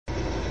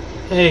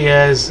Hey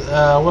guys,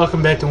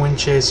 welcome back to Wind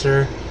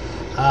Chaser.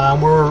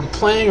 We're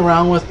playing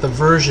around with the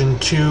version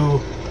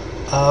 2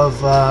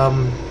 of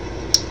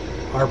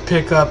our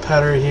pickup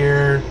header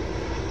here.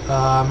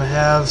 I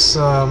have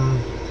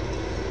some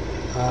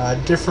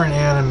different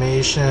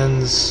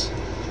animations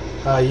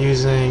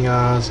using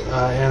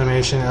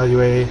animation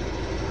LUA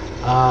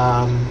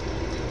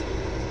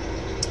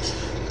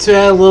to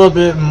add a little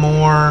bit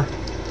more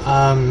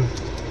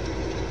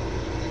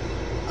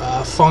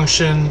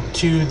function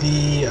to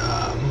the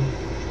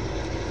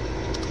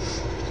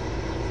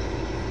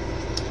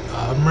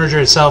merger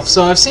itself.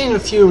 So I've seen a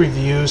few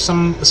reviews.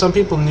 Some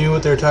people knew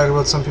what they were talking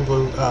about. Some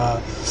people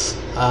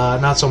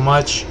not so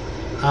much.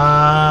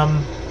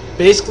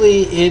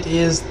 Basically, it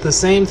is the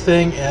same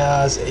thing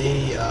as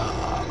a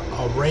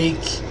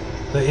rake,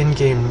 the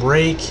in-game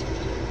rake.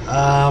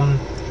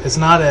 It's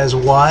not as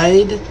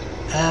wide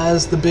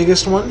as the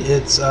biggest one.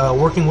 It's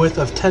working width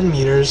of 10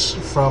 meters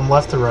from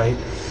left to right,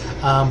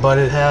 but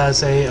it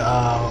has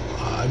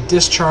a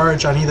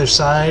discharge on either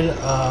side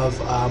of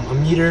a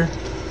meter.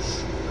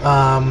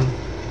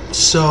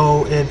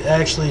 So it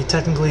actually,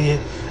 technically,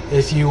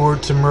 if you were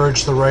to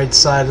merge the right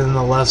side and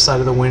the left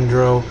side of the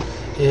windrow,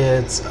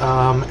 it's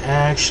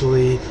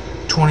actually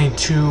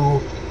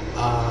 22,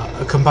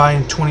 a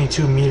combined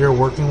 22 meter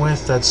working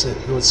width. That's it.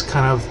 It's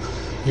kind of,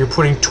 you're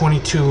putting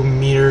 22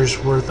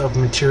 meters worth of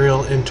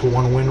material into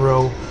one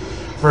windrow,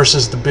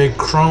 versus the big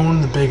crone,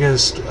 the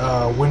biggest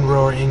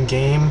windrower in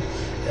game.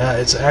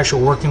 Its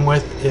actual working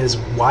width is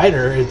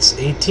wider. It's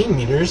 18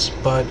 meters,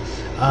 but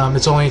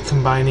it's only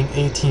combining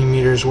 18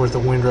 meters worth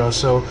of windrow.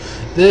 So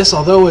this,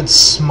 although it's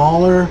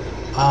smaller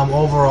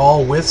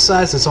overall width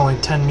size, it's only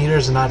 10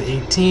 meters and not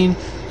 18.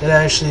 It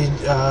actually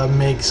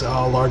makes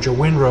larger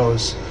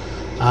windrows.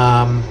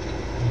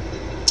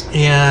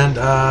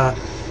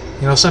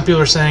 You know, some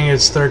people are saying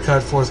it's third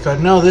cut, fourth cut.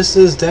 No, this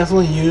is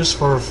definitely used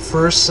for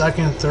first,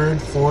 second,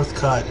 third, fourth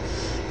cut.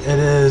 It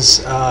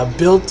is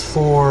built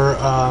for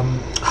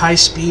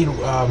high-speed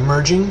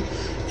merging.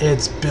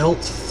 It's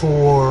built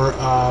for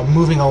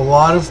moving a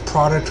lot of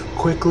product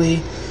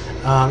quickly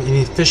and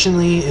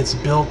efficiently. It's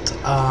built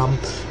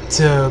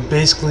to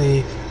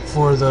basically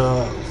for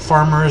the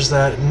farmers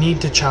that need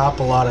to chop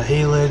a lot of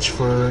haylage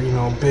for, you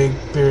know, big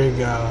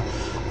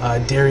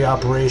dairy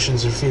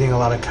operations or feeding a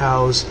lot of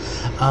cows.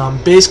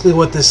 Basically,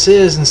 what this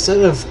is,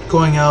 instead of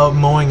going out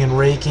mowing and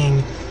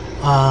raking,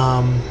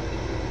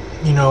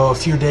 you know, a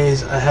few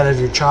days ahead of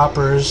your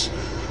choppers,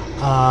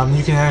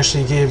 you can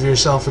actually give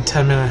yourself a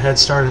 10-minute head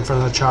start in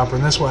front of the chopper,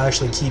 and this will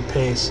actually keep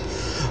pace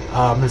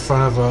in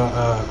front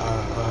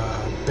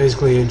of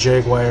basically a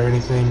Jaguar or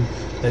anything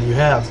that you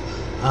have.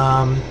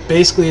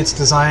 Basically, it's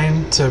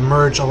designed to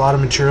merge a lot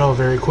of material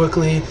very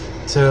quickly,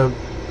 to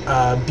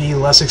be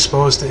less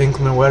exposed to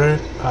inclement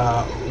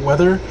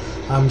weather.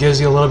 Gives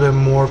you a little bit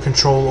more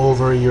control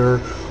over your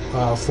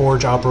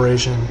forge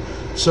operation.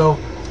 So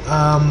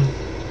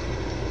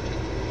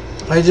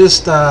I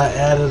just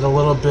added a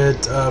little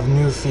bit of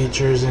new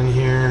features in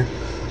here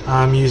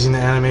using the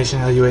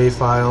animation LUA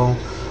file.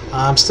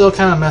 I'm still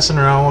kind of messing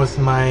around with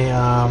my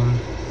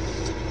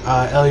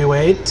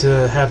LUA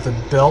to have the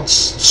belts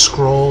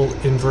scroll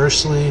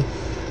inversely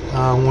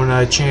when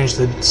I change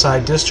the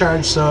side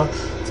discharge. So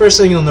first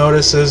thing you'll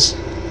notice is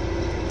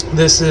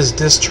this is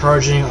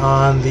discharging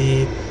on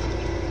the...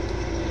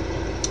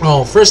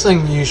 Oh, first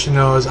thing you should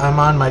know is I'm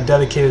on my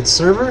dedicated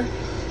server,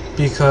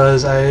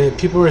 because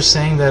people were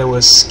saying that it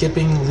was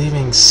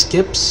leaving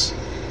skips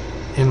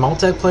in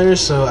multiplayer.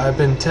 So I've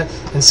been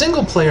in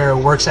single player, it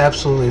works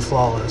absolutely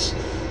flawless.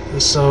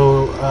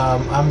 So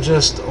I'm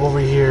just over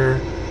here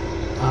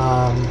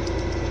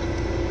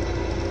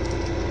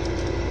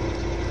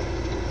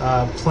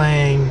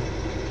playing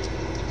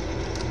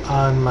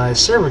on my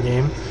server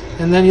game,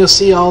 and then you'll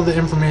see all the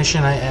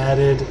information I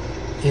added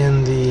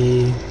in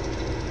the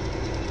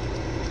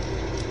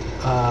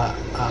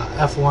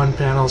F1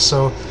 panel.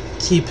 So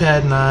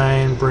keypad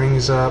 9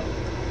 brings up,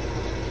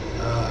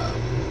 well,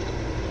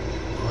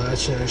 that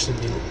should actually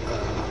be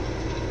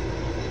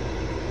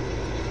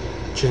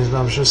change the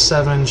numbers. So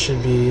 7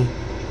 should be,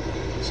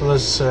 so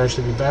this should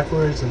actually be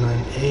backwards, and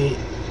then 8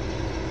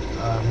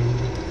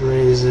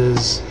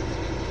 raises.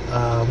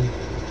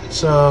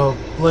 So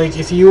like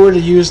if you were to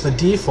use the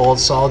default,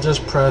 so I'll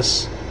just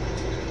press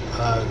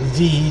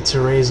V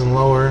to raise and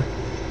lower.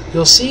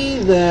 You'll see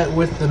that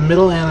with the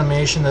middle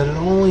animation that it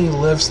only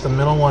lifts the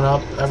middle one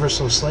up ever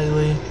so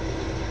slightly,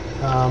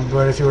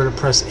 but if you were to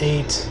press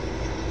 8,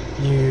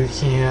 you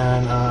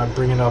can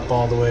bring it up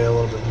all the way a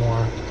little bit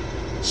more.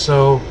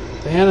 So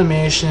the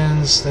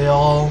animations, they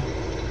all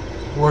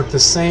work the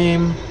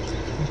same,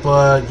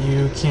 but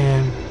you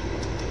can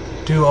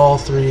do all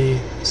three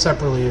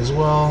separately as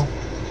well.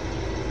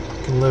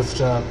 You can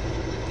lift up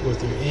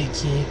with your 8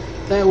 key.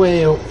 That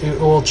way it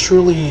will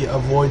truly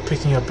avoid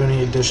picking up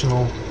any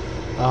additional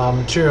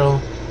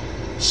material.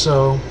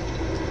 So,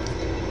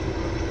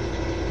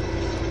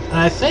 and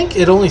I think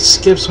it only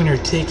skips when you're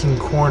taking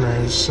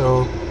corners.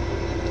 So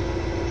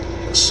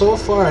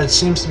far it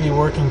seems to be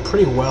working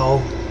pretty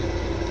well.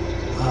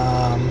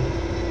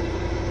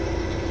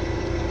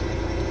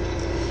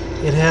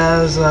 It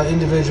has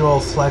individual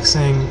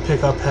flexing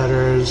pickup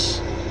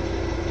headers.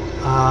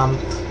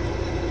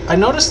 I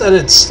noticed that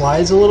it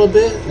slides a little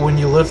bit when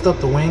you lift up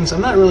the wings.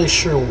 I'm not really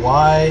sure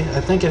why.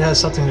 I think it has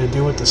something to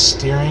do with the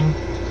steering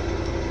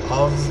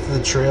of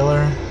the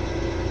trailer.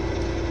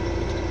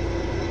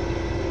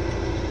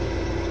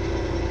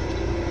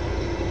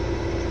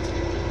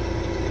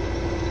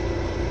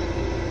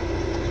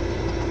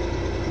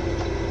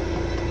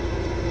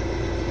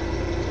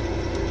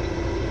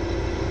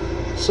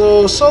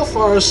 So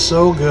far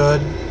so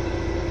good.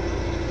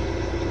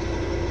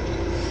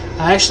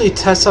 I actually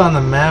tested on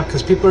the map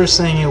because people are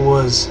saying it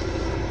was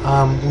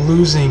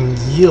losing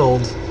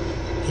yield,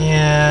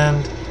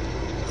 and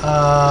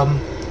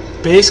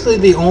basically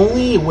the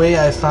only way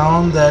I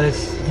found that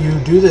if you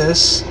do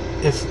this,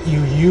 if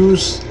you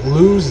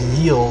lose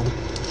yield,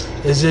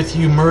 is if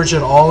you merge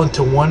it all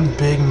into one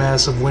big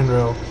massive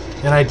windrow.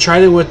 And I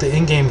tried it with the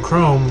in-game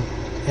Chrome,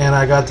 and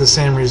I got the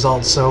same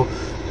result. So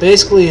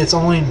basically it's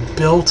only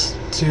built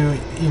to,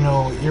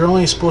 you're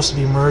only supposed to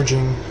be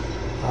merging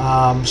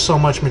so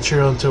much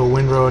material into a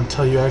windrow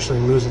until you actually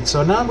lose it.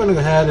 So now I'm going to go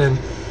ahead and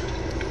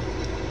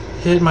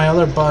hit my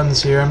other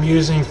buttons here. I'm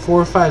using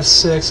 4, 5,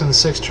 6, and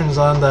 6 turns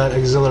on that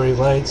auxiliary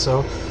light,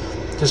 so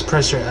just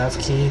press your F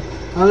key.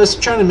 I'm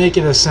just trying to make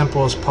it as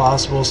simple as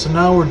possible. So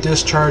now we're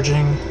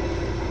discharging,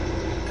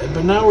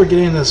 but now we're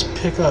getting this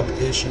pickup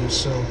issue.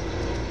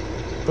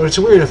 But it's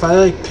weird, if I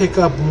like pick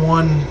up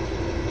one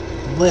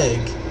leg,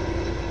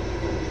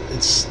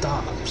 it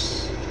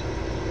stops.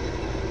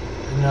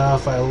 And now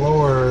if I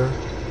lower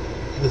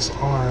this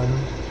arm,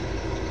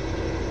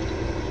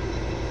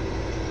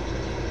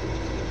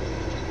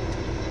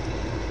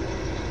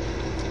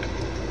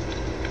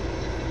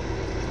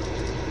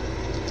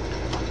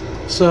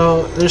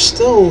 so there's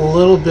still a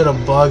little bit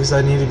of bugs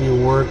that need to be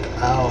worked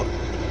out.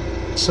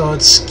 So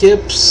it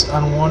skips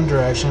on one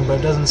direction, but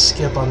it doesn't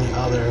skip on the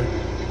other.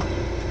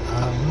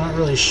 I'm not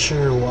really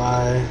sure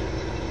why.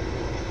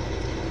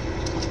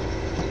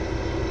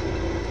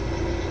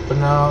 But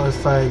now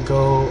if I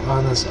go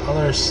on this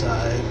other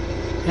side,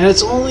 and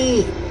it's only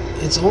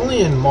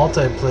in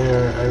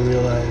multiplayer, I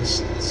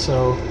realized.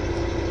 So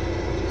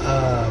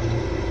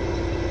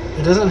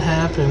it doesn't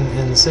happen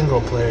in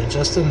single player,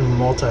 just in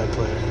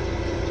multiplayer.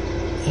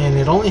 And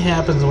it only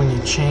happens when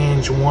you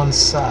change one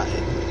side.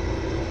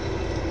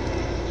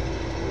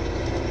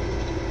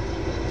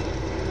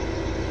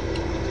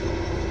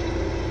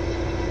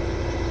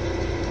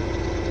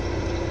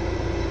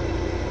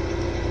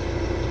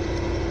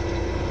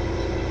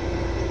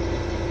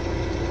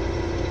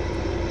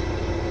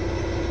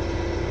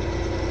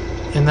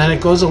 And then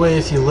it goes away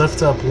if you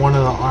lift up one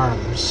of the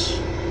arms.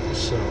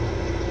 So you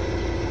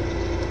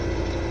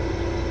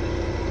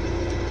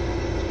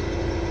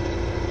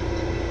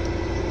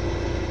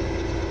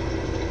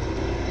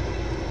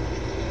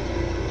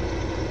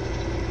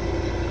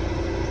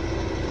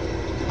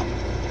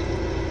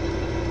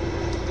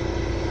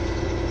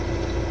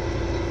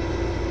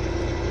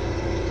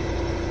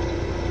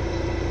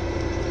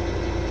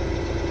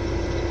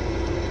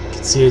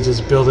can see it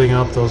just building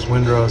up those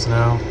windrows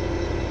now.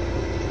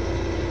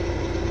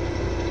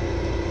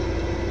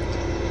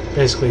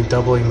 Basically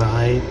doubling the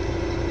height.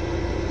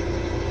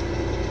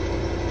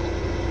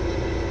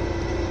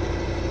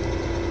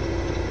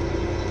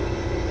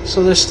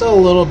 So there's still a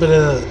little bit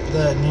of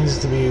that needs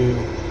to be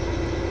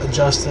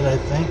adjusted, I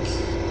think.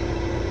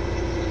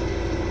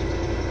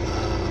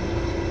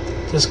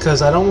 Just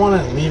because I don't want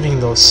it leaving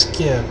those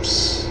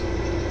skips.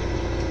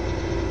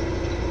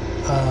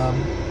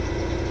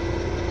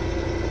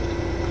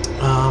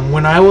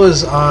 When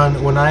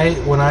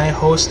I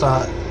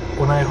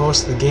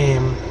host the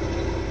game,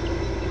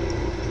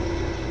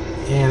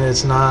 and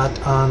it's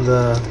not on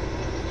the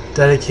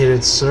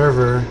dedicated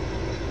server,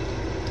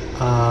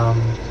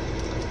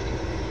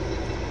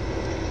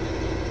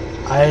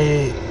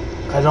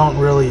 I don't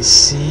really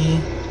see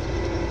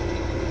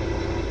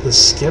the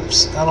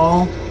skips at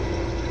all.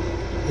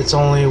 It's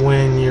only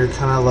when you're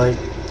kind of like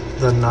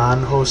the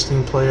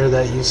non-hosting player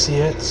that you see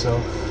it.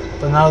 So,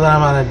 but now that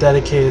I'm on a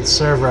dedicated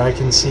server, I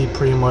can see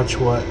pretty much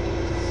what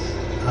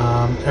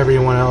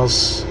everyone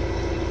else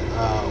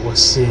was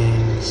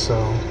seeing.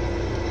 So.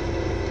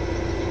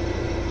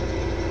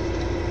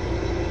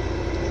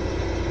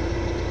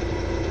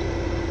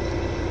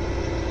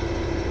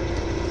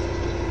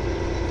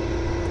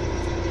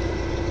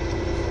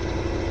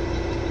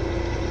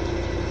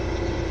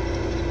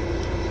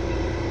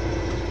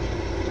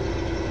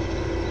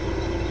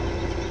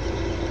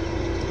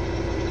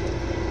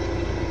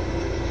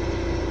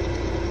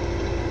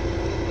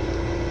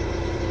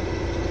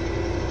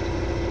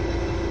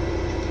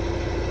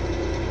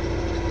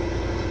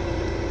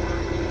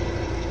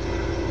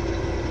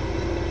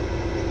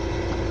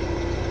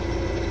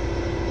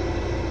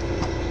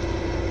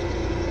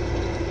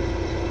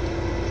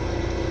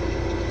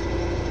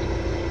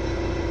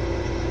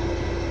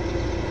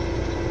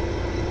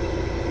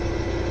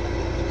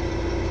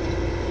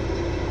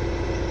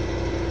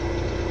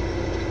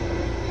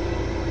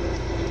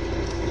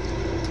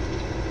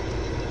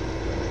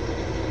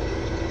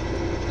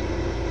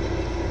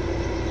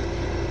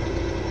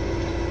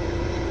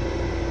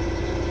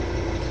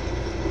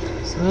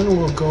 And then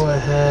we'll go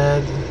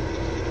ahead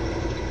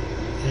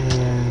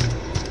and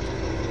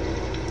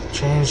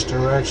change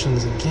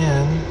directions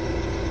again.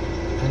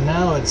 And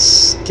now it's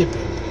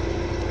skipping.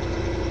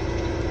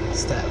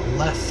 It's that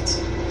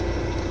left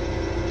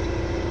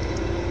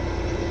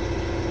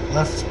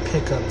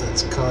pickup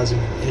that's causing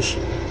an issue.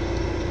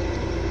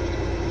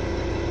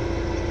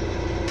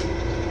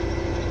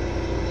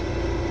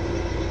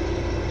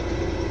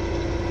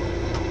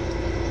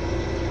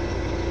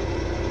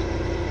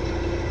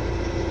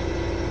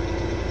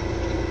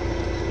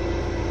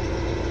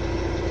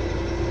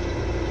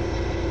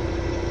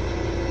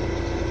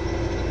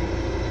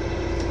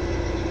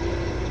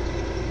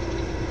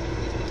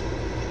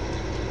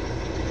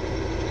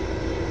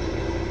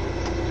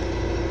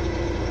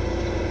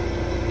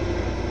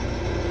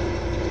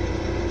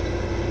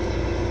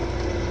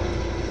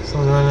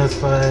 So then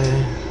if I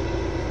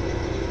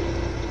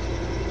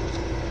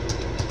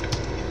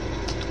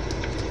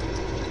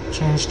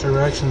change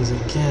directions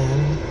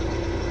again,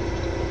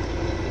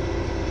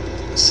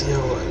 see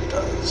how it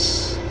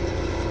does.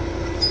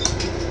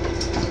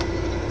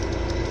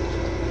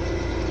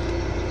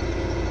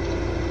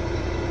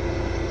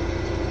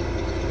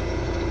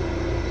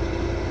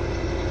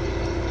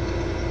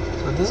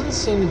 So it doesn't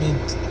seem to be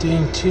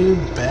doing too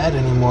bad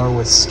anymore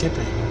with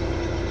skipping.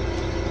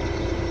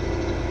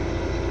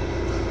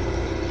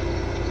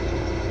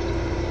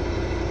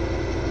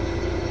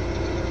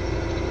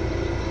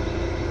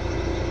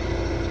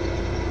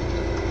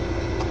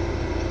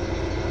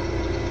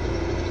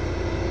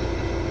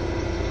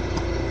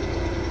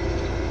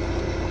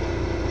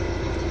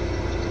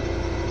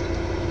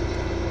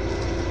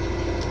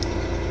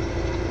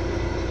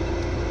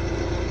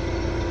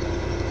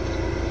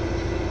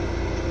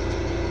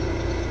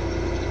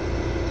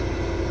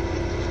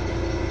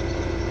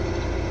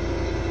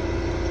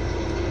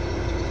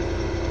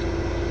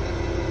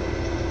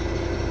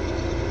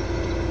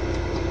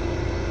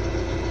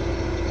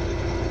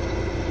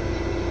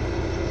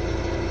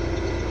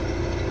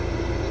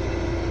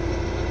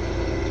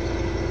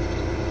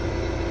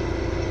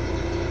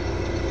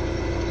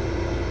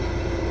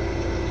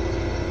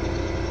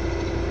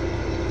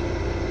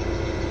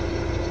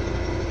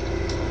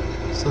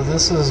 So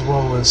this is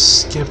what was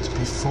skipped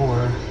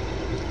before.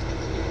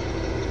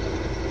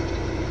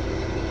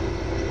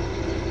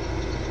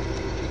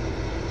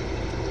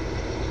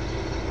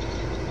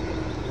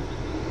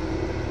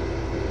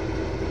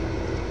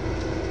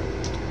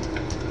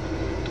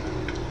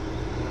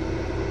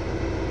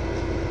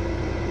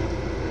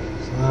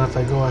 So then if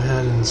I go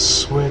ahead and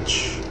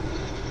switch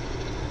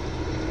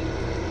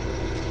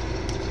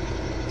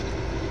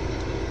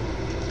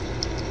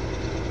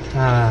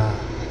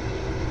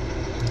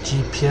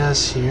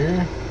GPS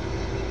here,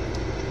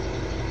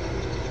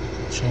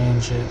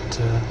 change it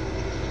to,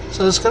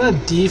 so it's going to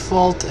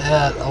default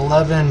at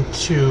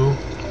 11.2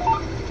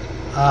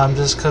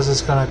 just because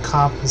it's going to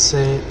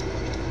compensate.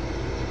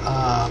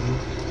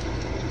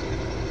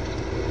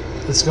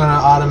 It's going to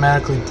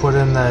automatically put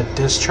in that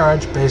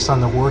discharge based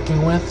on the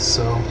working width,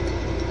 so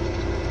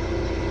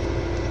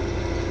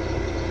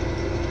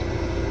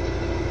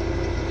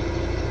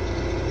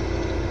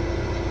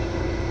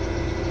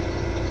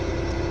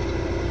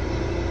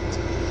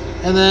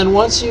and then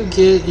once you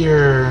get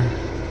your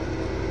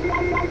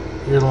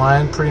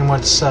line pretty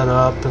much set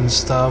up and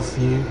stuff,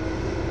 you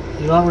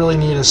don't really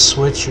need to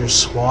switch your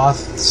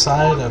swath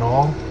side at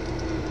all.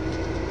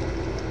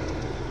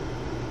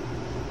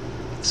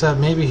 Except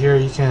maybe here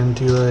you can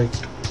do like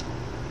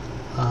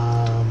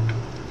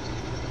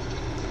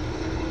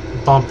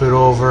bump it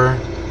over,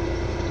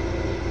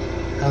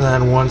 and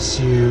then once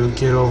you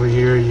get over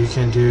here you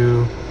can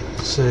do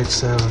 6,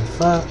 7,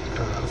 5,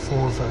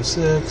 4, 5,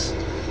 6.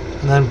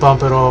 And then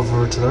bump it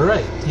over to the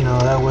right. You know,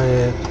 that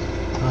way it,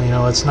 you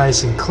know, it's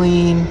nice and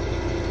clean.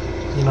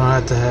 You don't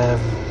have to have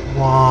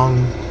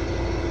long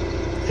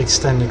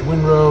extended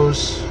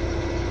windrows.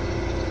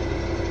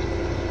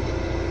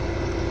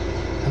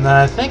 And then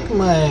I think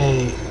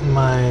my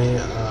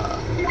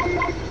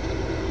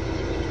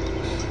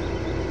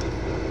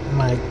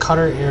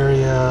cutter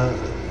area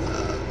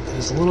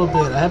is a little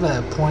bit, I have it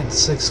at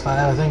 0.65.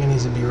 I think it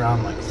needs to be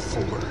around like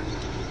 4.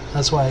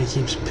 That's why it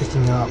keeps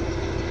picking up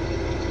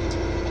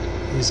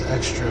these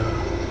extra.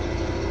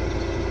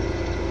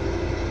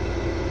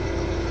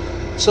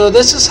 So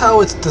this is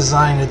how it's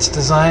designed. It's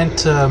designed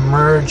to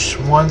merge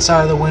one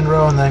side of the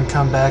windrow and then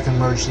come back and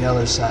merge the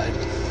other side.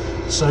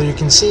 So you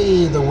can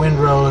see the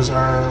windrows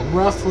are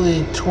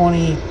roughly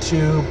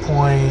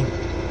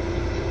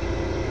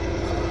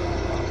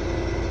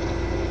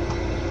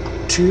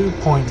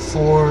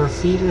 2.4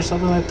 feet or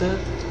something like that.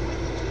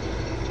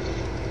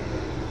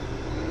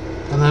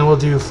 And then we'll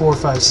do 4,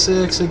 5,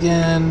 6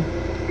 again.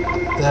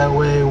 That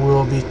way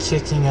we'll be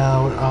kicking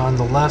out on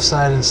the left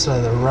side instead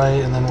of the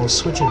right, and then we'll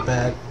switch it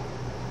back